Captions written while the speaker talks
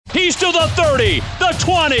He's to the 30, the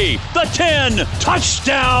 20, the 10.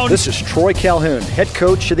 Touchdown. This is Troy Calhoun, head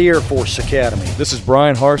coach of the Air Force Academy. This is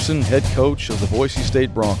Brian Harsin, head coach of the Boise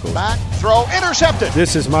State Broncos. Back, throw, intercepted.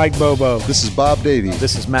 This is Mike Bobo. This is Bob Davies.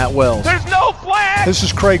 This is Matt Wells. There's no flag. This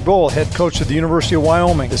is Craig Bull, head coach of the University of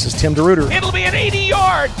Wyoming. This is Tim DeRuiter. It'll be an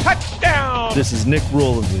 80-yard touchdown. This is Nick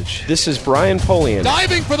Rolovich. This is Brian Polian.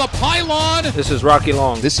 Diving for the pylon. This is Rocky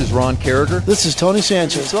Long. This is Ron Carragher. This is Tony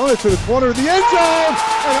Sanchez. Throw it to the corner of the end zone,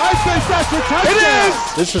 and I think that's a touchdown. It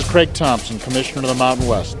is. This is Craig Thompson, Commissioner of the Mountain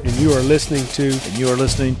West. And you are listening to This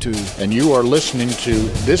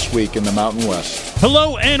Week in the Mountain West.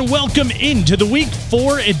 Hello and welcome into the Week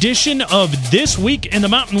 4 edition of This Week in the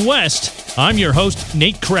Mountain West. I'm your host,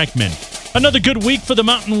 Nate Kreckman. Another good week for the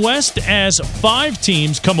Mountain West as 5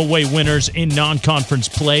 teams come away winners in non-conference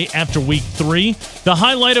play after Week 3. The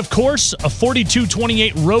highlight, of course, a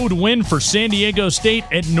 42-28 road win for San Diego State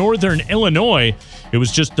at Northern Illinois. It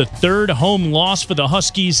was just the 3rd home loss for the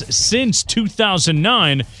Huskies since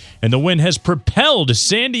 2009, and the win has propelled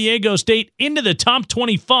San Diego State into the top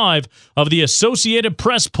 25 of the Associated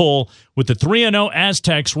Press poll, with the 3-0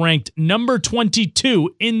 Aztecs ranked number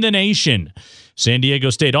 22 in the nation. San Diego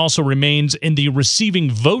State also remains in the receiving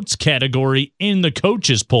votes category in the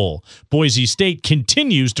coaches poll. Boise State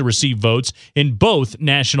continues to receive votes in both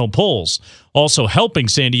national polls. Also helping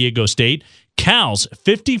San Diego State, Cal's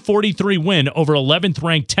 50-43 win over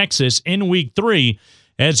 11th-ranked Texas in Week 3.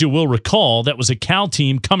 As you will recall, that was a Cal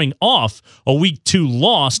team coming off a Week 2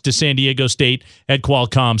 loss to San Diego State at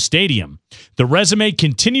Qualcomm Stadium. The resume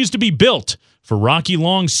continues to be built for Rocky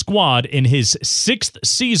Long's squad in his 6th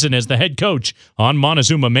season as the head coach on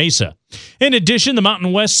Montezuma Mesa. In addition, the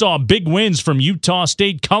Mountain West saw big wins from Utah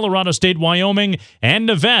State, Colorado State, Wyoming, and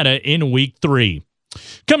Nevada in Week 3.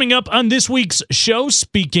 Coming up on this week's show,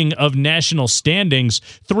 speaking of national standings,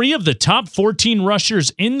 3 of the top 14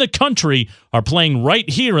 rushers in the country are playing right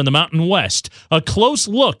here in the Mountain West. A close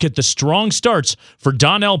look at the strong starts for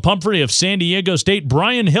Donnell Pumphrey of San Diego State,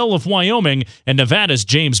 Brian Hill of Wyoming, and Nevada's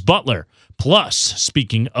James Butler. Plus,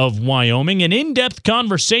 speaking of Wyoming, an in-depth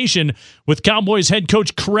conversation with Cowboys head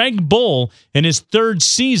coach Craig Bull in his 3rd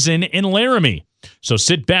season in Laramie. So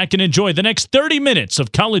sit back and enjoy the next 30 minutes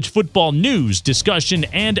of college football news, discussion,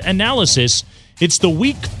 and analysis. It's the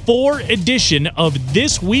Week 4 edition of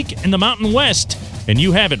This Week in the Mountain West, and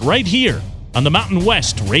you have it right here on the Mountain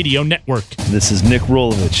West Radio Network. This is Nick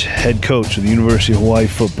Rolovich, head coach of the University of Hawaii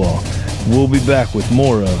football. We'll be back with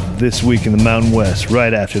more of This Week in the Mountain West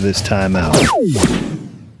right after this timeout.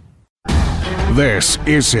 This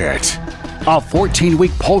is it. A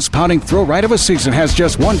 14-week pulse-pounding thrill ride of a season has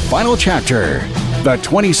just one final chapter. The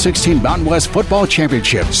 2016 Mountain West Football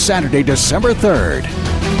Championship, Saturday, December 3rd.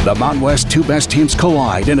 The Mountain West 2 best teams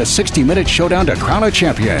collide in a 60-minute showdown to crown a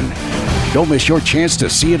champion. Don't miss your chance to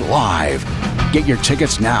see it live. Get your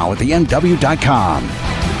tickets now at themw.com.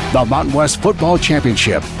 The Mountain West Football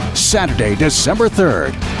Championship, Saturday, December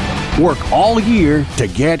 3rd. Work all year to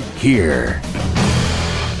get here.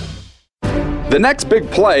 The next big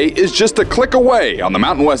play is just a click away on the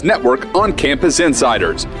Mountain West Network on Campus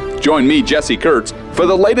Insiders. Join me, Jesse Kurtz, for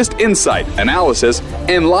the latest insight, analysis,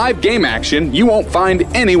 and live game action you won't find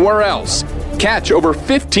anywhere else. Catch over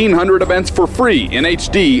 1,500 events for free in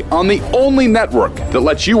HD on the only network that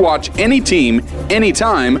lets you watch any team,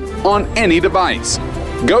 anytime, on any device.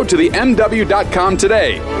 Go to themw.com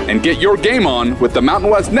today and get your game on with the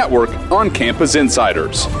Mountain West Network on Campus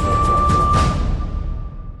Insiders.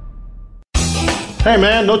 Hey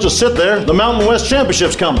man, don't just sit there. The Mountain West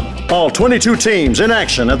Championship's coming. All 22 teams in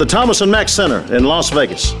action at the Thomas & Mack Center in Las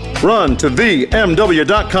Vegas. Run to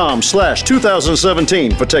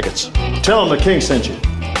themw.com/2017 for tickets. Tell them the King sent you.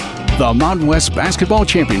 The Mountain West Basketball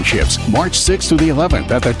Championships, March 6th through the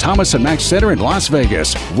 11th at the Thomas & Mack Center in Las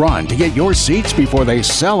Vegas. Run to get your seats before they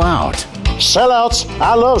sell out. Sellouts?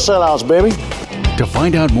 I love sellouts, baby. To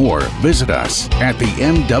find out more, visit us at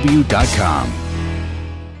themw.com.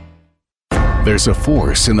 There's a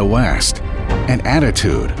force in the West, an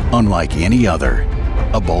attitude unlike any other,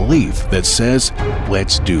 a belief that says,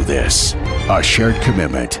 let's do this, a shared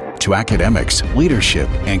commitment to academics, leadership,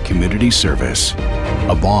 and community service,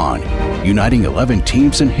 a bond uniting 11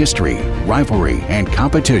 teams in history, rivalry, and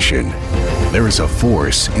competition. There is a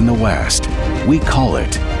force in the West. We call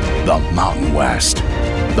it the Mountain West.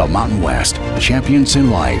 The Mountain West, champions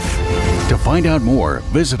in life. To find out more,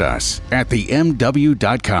 visit us at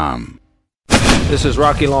themw.com. This is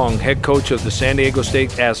Rocky Long, head coach of the San Diego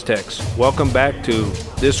State Aztecs. Welcome back to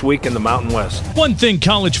This Week in the Mountain West. One thing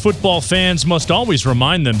college football fans must always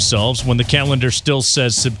remind themselves when the calendar still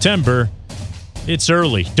says September, it's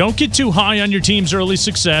early. Don't get too high on your team's early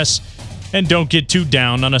success. and don't get too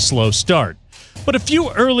down on a slow start. But a few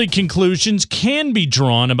early conclusions can be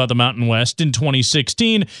drawn about the Mountain West in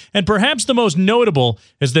 2016, and perhaps the most notable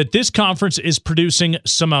is that this conference is producing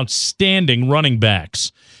some outstanding running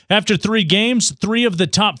backs. After 3 games, 3 of the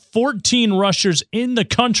top 14 rushers in the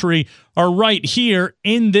country are right here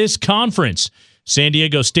in this conference. San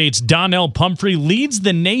Diego State's Donnell Pumphrey leads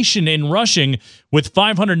the nation in rushing with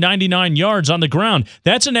 599 yards on the ground.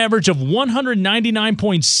 That's an average of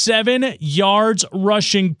 199.7 yards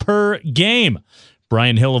rushing per game.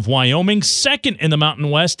 Brian Hill of Wyoming, second in the Mountain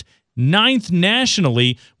West, 9th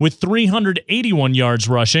nationally with 381 yards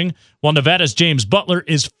rushing, while Nevada's James Butler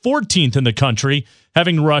is 14th in the country,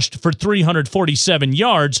 having rushed for 347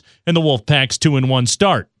 yards in the Wolfpack's 2-1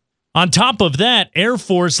 start. On top of that, Air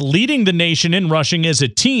Force leading the nation in rushing as a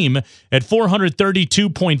team at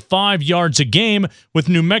 432.5 yards a game, with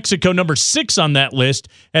New Mexico number 6 on that list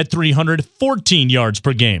at 314 yards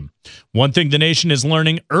per game. One thing the nation is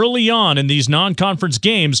learning early on in these non-conference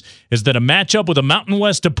games is that a matchup with a Mountain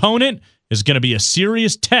West opponent is going to be a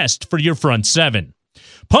serious test for your front seven.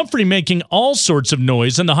 Pumphrey making all sorts of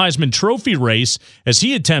noise in the Heisman Trophy race as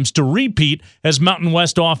he attempts to repeat as Mountain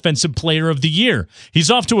West Offensive Player of the Year. He's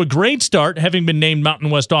off to a great start, having been named Mountain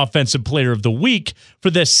West Offensive Player of the Week for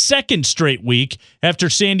the second straight week after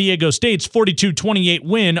San Diego State's 42-28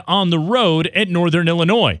 win on the road at Northern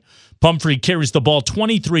Illinois. Pumphrey carries the ball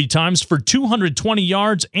 23 times for 220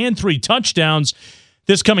 yards and 3 touchdowns.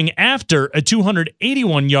 This coming after a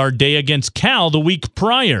 281-yard day against Cal the week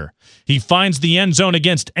prior. He finds the end zone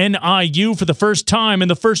against NIU for the first time in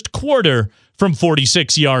the first quarter from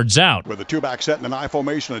 46 yards out. With a 2-back set and an I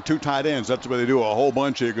formation and 2 tight ends, that's what they do a whole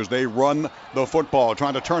bunch here because they run the football,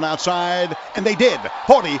 trying to turn outside, and they did.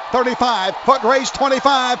 40, 35, foot race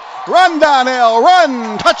 25, run Donnell,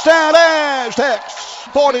 run, touchdown Aztecs,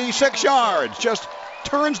 46 yards, just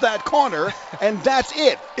turns that corner, and that's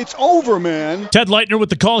it. It's over, man. Ted Leitner with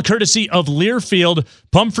the call courtesy of Learfield.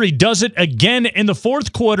 Pumphrey does it again in the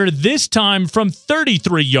fourth quarter, this time from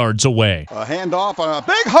 33 yards away. A handoff on a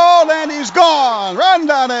big hole, and he's gone. Run,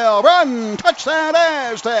 Donnell, run, touchdown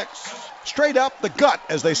Aztecs. Straight up the gut,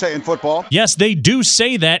 as they say in football. Yes, they do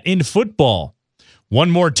say that in football. One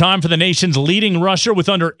more time for the nation's leading rusher with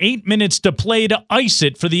under 8 minutes to play to ice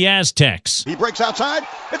it for the Aztecs. He breaks outside.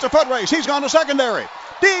 It's a foot race. He's gone to secondary.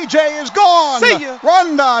 DJ is gone. See ya.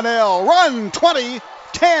 Run, Donnell. Run, 20,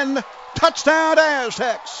 10, touchdown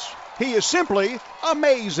Aztecs. He is simply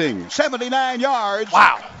amazing. 79 yards.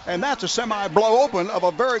 Wow. And that's a semi-blow open of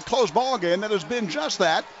a very close ball game that has been just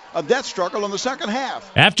that, a death struggle in the second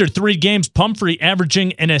half. After 3 games, Pumphrey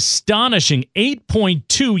averaging an astonishing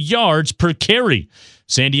 8.2 yards per carry.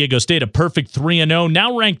 San Diego State a perfect 3-0,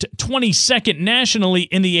 now ranked 22nd nationally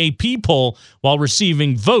in the AP poll while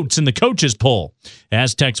receiving votes in the coaches poll.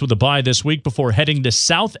 Aztecs with a bye this week before heading to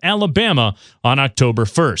South Alabama on October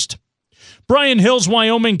 1st. Brian Hill's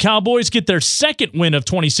Wyoming Cowboys get their second win of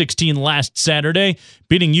 2016 last Saturday,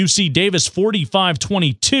 beating UC Davis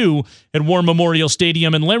 45-22 at War Memorial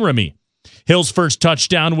Stadium in Laramie. Hill's first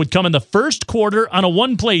touchdown would come in the first quarter on a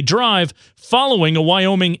 1-play drive following a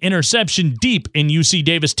Wyoming interception deep in UC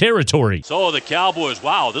Davis territory. So the Cowboys,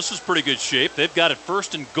 wow, this is pretty good shape. They've got it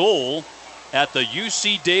 1st and goal at the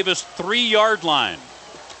UC Davis 3-yard line.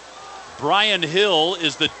 Brian Hill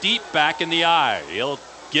is the deep back in the eye. He'll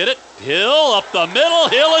get it. Hill up the middle.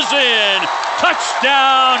 Hill is in.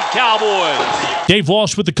 Touchdown, Cowboys. Dave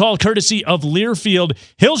Walsh with the call courtesy of Learfield.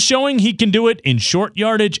 Hill showing he can do it in short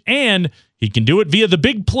yardage, and he can do it via the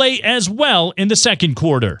big play as well in the second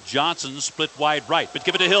quarter. Johnson split wide right, but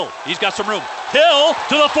give it to Hill. He's got some room. Hill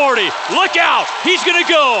to the 40. Look out. He's going to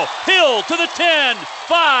go. Hill to the 10,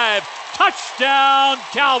 5. Touchdown,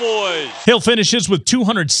 Cowboys. Hill finishes with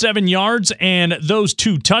 207 yards and those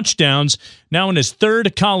 2 touchdowns. Now in his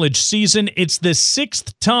 3rd college season, it's the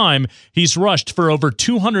 6th time he's rushed for over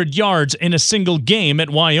 200 yards in a single game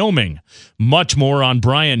at Wyoming. Much more on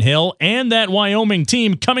Brian Hill and that Wyoming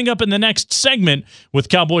team coming up in the next segment with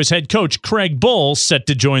Cowboys head coach Craig Bull set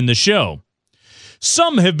to join the show.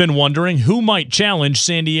 Some have been wondering who might challenge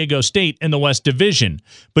San Diego State in the West Division,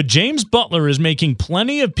 but James Butler is making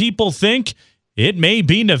plenty of people think it may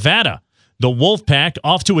be Nevada. The Wolfpack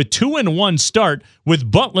off to a 2-1 start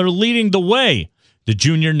with Butler leading the way. The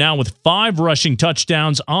junior now with 5 rushing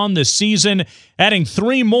touchdowns on the season, adding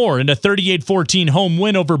 3 more in a 38-14 home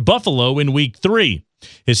win over Buffalo in Week 3.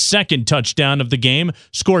 His second touchdown of the game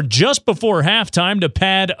scored just before halftime to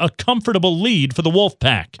pad a comfortable lead for the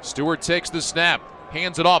Wolfpack. Stewart takes the snap,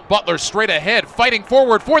 hands it off. Butler straight ahead, fighting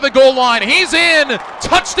forward for the goal line. He's in!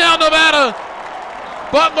 Touchdown, Nevada!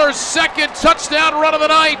 Butler's second touchdown run of the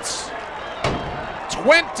night.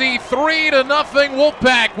 23-0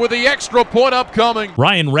 Wolfpack with the extra point upcoming.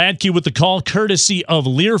 Ryan Radke with the call courtesy of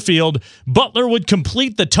Learfield. Butler would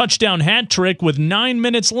complete the touchdown hat trick with 9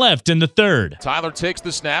 minutes left in the third. Tyler takes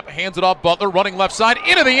the snap, hands it off Butler, running left side,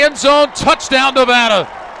 into the end zone, touchdown Nevada.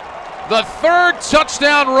 The third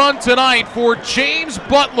touchdown run tonight for James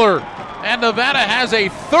Butler, and Nevada has a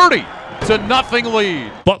 30-0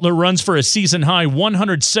 lead. Butler runs for a season-high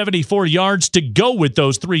 174 yards to go with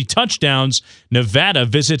those 3 touchdowns. Nevada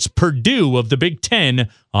visits Purdue of the Big Ten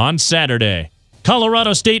on Saturday.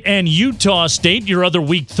 Colorado State and Utah State, your other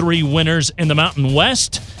Week 3 winners in the Mountain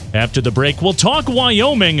West. After the break, we'll talk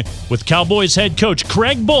Wyoming with Cowboys head coach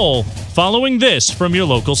Craig Bohl following this from your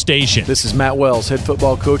local station. This is Matt Wells, head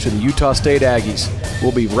football coach of the Utah State Aggies.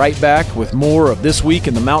 We'll be right back with more of This Week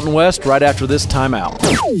in the Mountain West right after this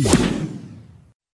timeout.